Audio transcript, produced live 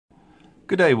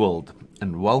Good day world,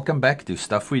 and welcome back to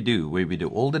Stuff We Do, where we do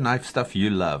all the knife stuff you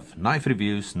love. Knife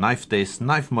reviews, knife tests,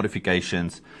 knife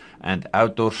modifications, and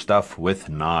outdoor stuff with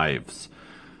knives.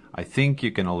 I think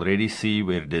you can already see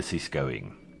where this is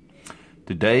going.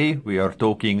 Today we are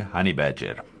talking honey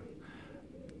badger.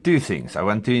 Two things. I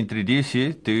want to introduce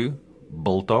you to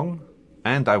Biltong,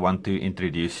 and I want to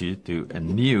introduce you to a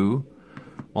new,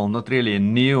 well, not really a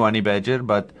new honey badger,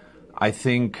 but I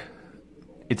think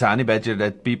it's a honey badger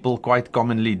that people quite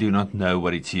commonly do not know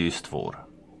what it's used for.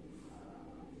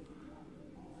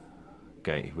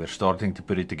 Okay, we're starting to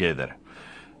put it together.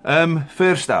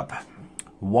 First up,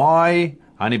 why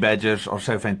honey badgers are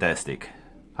so fantastic.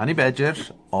 Honey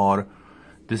badgers are,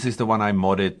 this is the one I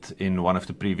modded in one of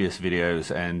the previous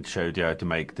videos and showed you how to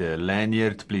make the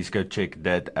lanyard. Please go check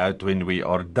that out when we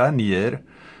are done here.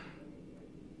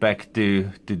 Back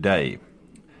to today.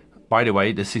 By the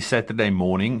way, this is Saturday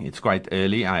morning. It's quite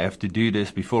early. I have to do this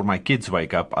before my kids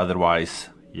wake up. Otherwise,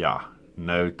 yeah,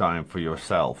 no time for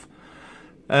yourself.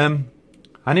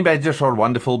 Honey badgers are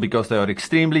wonderful because they are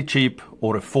extremely cheap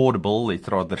or affordable. Let's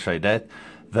rather say that.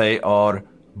 They are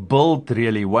built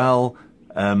really well.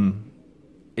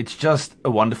 It's just a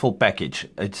wonderful package.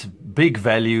 It's big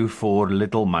value for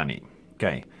little money.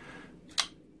 Okay.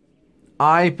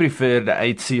 I prefer the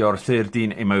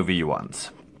 8CR13 MOV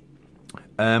ones.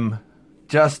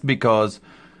 Just because,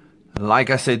 like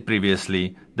I said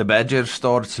previously, the badger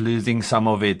starts losing some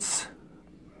of its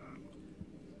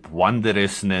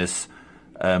wondrousness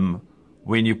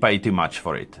when you pay too much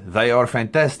for it. They are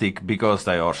fantastic because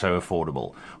they are so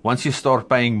affordable. Once you start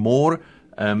paying more,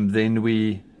 then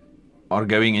we are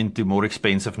going into more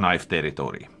expensive knife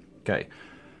territory. Okay.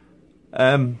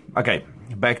 Okay,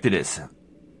 back to this.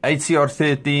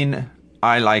 8CR13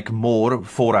 I like more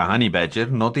for a honey badger,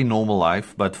 not in normal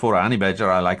life, but for a honey badger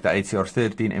I like the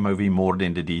 8CR13 MOV more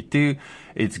than the D2.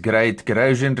 It's great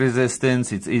corrosion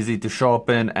resistance, it's easy to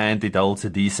sharpen, and it holds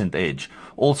a decent edge.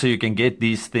 Also, you can get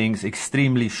these things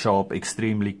extremely sharp,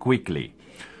 extremely quickly.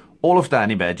 All of the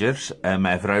honey badgers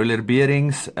have roller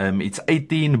bearings. It's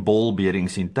 18 ball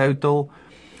bearings in total,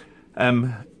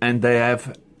 and they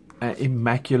have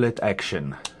immaculate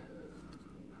action.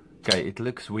 Okay, it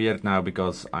looks weird now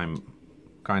because I'm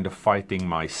kind of fighting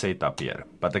my setup here,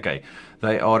 but okay,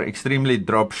 they are extremely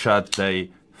drop shut. They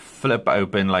flip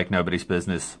open like nobody's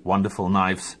business. Wonderful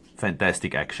knives,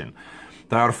 fantastic action.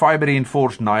 They are fiber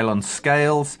reinforced nylon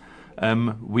scales.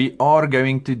 We are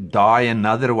going to dye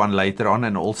another one later on,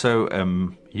 and also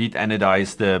heat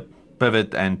anodize the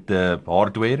pivot and the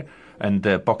hardware and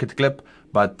the pocket clip,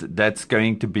 but that's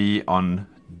going to be on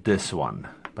this one,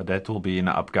 but that will be in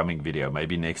an upcoming video,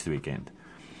 maybe next weekend.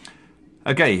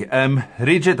 Okay,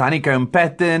 rigid honeycomb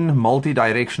pattern,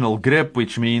 multi-directional grip,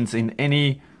 which means in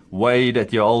any way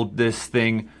that you hold this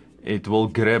thing, it will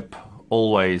grip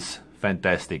always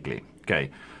fantastically.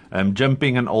 Okay,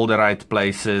 jumping in all the right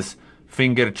places,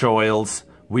 finger choils,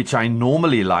 which I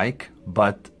normally like,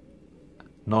 but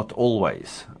not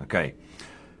always. Okay,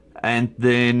 and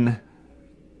then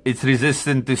it's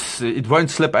resistant to, it won't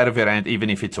slip out of your hand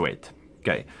even if it's wet.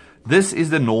 Okay. This is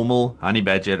the normal honey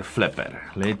badger flipper.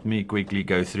 Let me quickly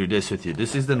go through this with you.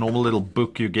 This is the normal little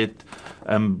book you get.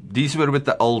 These were with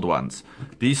the old ones.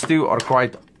 These two are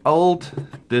quite old.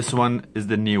 This one is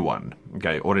the new one.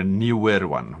 Okay, or a newer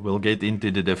one. We'll get into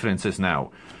the differences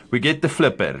now. We get the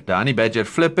flipper, the honey badger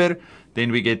flipper.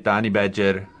 Then we get the honey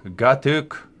badger gut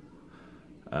hook.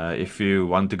 If you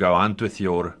want to go hunt with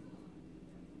your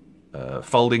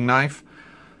folding knife.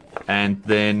 And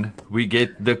then we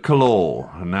get the claw.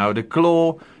 Now the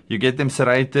claw, you get them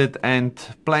serrated and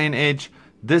plain edge.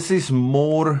 This is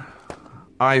more,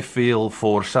 I feel,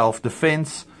 for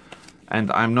self-defense,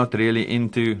 and I'm not really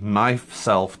into knife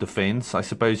self-defense. I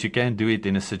suppose you can do it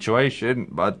in a situation,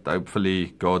 but hopefully,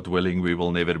 God willing, we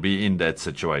will never be in that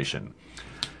situation.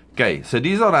 Okay, so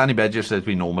these are honey badgers that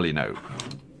we normally know.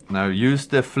 Now use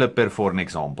the flipper for an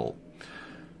example.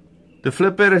 The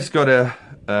flipper has got a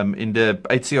in the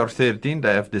 8CR13,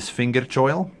 they have this finger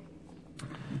choil.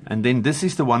 And then this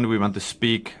is the one we want to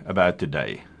speak about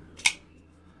today.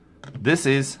 This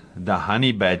is the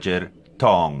honey badger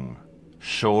tong,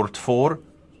 short for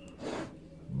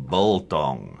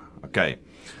Biltong. Okay.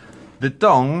 The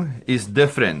tong is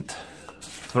different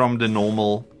from the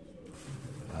normal,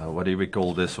 what do we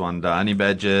call this one? The honey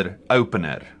badger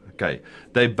opener. Okay.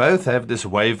 They both have this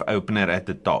wave opener at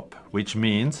the top, which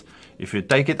means if you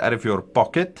take it out of your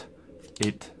pocket,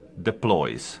 it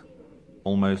deploys.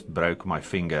 Almost broke my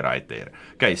finger right there.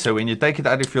 Okay, so when you take it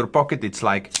out of your pocket, it's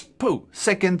like, pooh,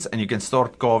 seconds, and you can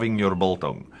start carving your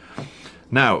biltong.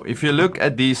 Now, if you look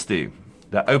at these two,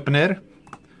 the opener,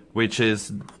 which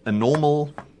is a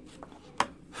normal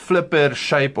flipper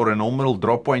shape or a normal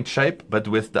drop point shape, but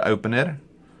with the opener,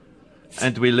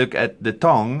 and we look at the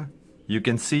tong, you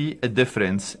can see a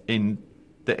difference in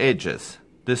the edges.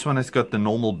 This one has got the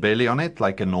normal belly on it,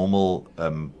 like a normal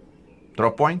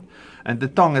drop point, and the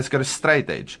tong has got a straight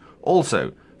edge.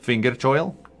 Also, finger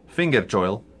choil,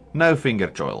 no finger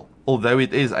choil, although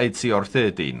it is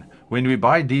HCR13. When we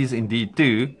buy these in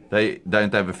D2, they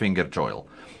don't have a finger choil.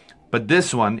 But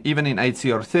this one, even in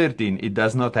HCR13, it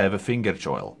does not have a finger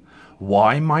choil.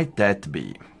 Why might that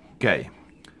be? Okay.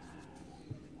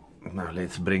 Now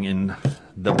let's bring in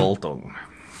the biltong.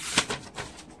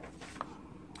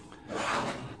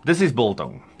 This is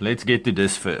biltong. Let's get to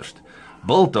this first.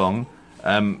 Biltong,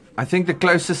 I think the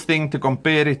closest thing to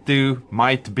compare it to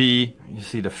might be, you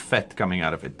see the fat coming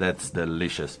out of it. That's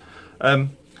delicious.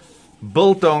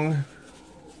 Biltong,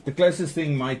 the closest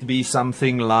thing might be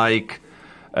something like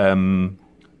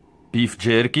beef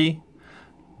jerky.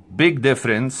 Big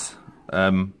difference.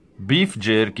 Beef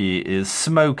jerky is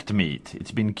smoked meat.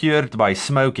 It's been cured by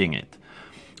smoking it.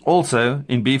 Also,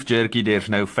 in beef jerky, there's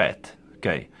no fat.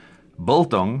 Okay.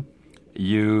 Biltong,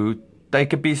 you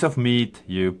take a piece of meat,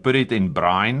 you put it in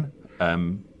brine,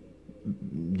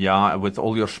 with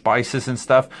all your spices and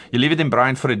stuff. You leave it in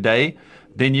brine for a day.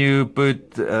 Then you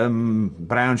put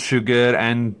brown sugar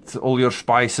and all your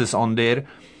spices on there,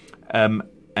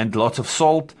 and lots of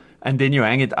salt, and then you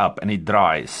hang it up and it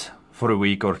dries for a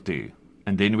week or two.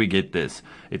 And then we get this.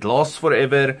 It lasts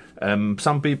forever.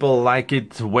 Some people like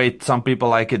it wet, some people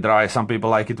like it dry, some people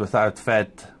like it without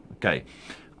fat. Okay.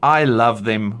 I love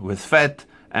them with fat,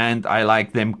 and I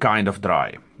like them kind of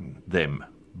dry. Them.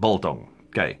 Biltong.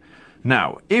 Okay.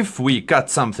 Now, if we cut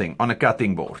something on a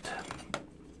cutting board,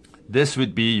 this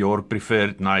would be your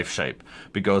preferred knife shape,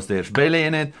 because there's belly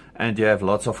in it and you have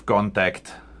lots of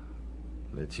contact.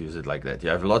 Let's use it like that. You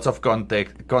have lots of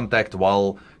contact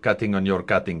while cutting on your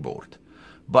cutting board.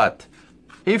 But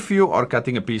if you are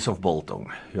cutting a piece of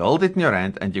biltong, you hold it in your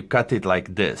hand and you cut it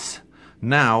like this.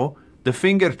 Now, the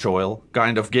finger choil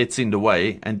kind of gets in the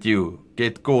way and you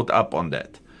get caught up on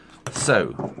that.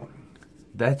 So,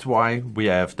 that's why we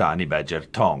have the honey badger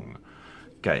tong.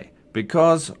 Okay,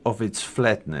 because of its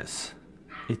flatness,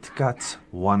 it cuts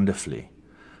wonderfully.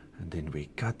 And then we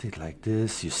cut it like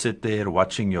this. You sit there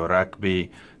watching your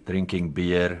rugby, drinking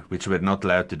beer, which we're not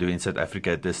allowed to do in South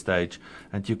Africa at this stage.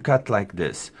 And you cut like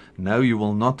this. No, you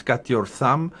will not cut your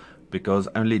thumb, because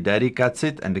only daddy cuts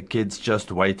it and the kids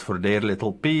just wait for their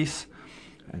little piece.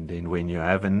 And then when you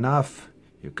have enough,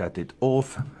 you cut it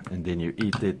off and then you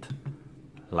eat it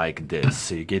like this.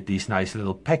 So you get these nice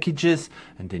little packages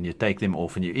and then you take them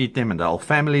off and you eat them and the whole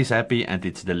family's happy and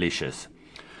it's delicious.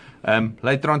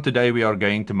 Later on today we are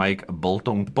going to make a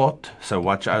biltong pot, so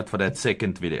watch out for that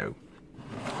second video.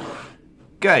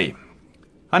 Okay,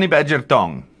 honey badger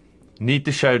tong. Need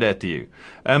to show that to you.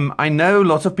 I know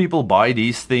lots of people buy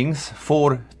these things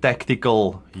for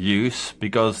tactical use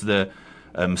because the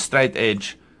straight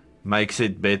edge makes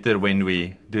it better when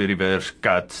we do reverse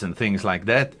cuts and things like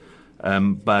that.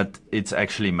 But it's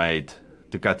actually made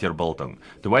to cut your biltong.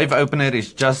 The wave opener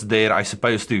is just there, I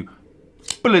suppose, to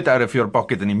pull it out of your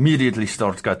pocket and immediately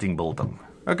start cutting biltong.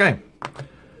 Okay.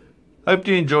 Hope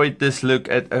you enjoyed this look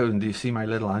at... Oh, and do you see my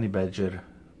little honey badger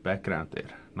background there?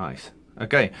 Nice.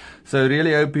 Okay, so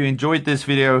really hope you enjoyed this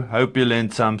video. Hope you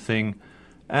learned something.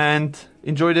 And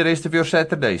enjoy the rest of your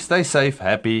Saturday. Stay safe,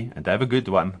 happy, and have a good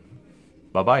one.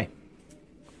 Bye-bye.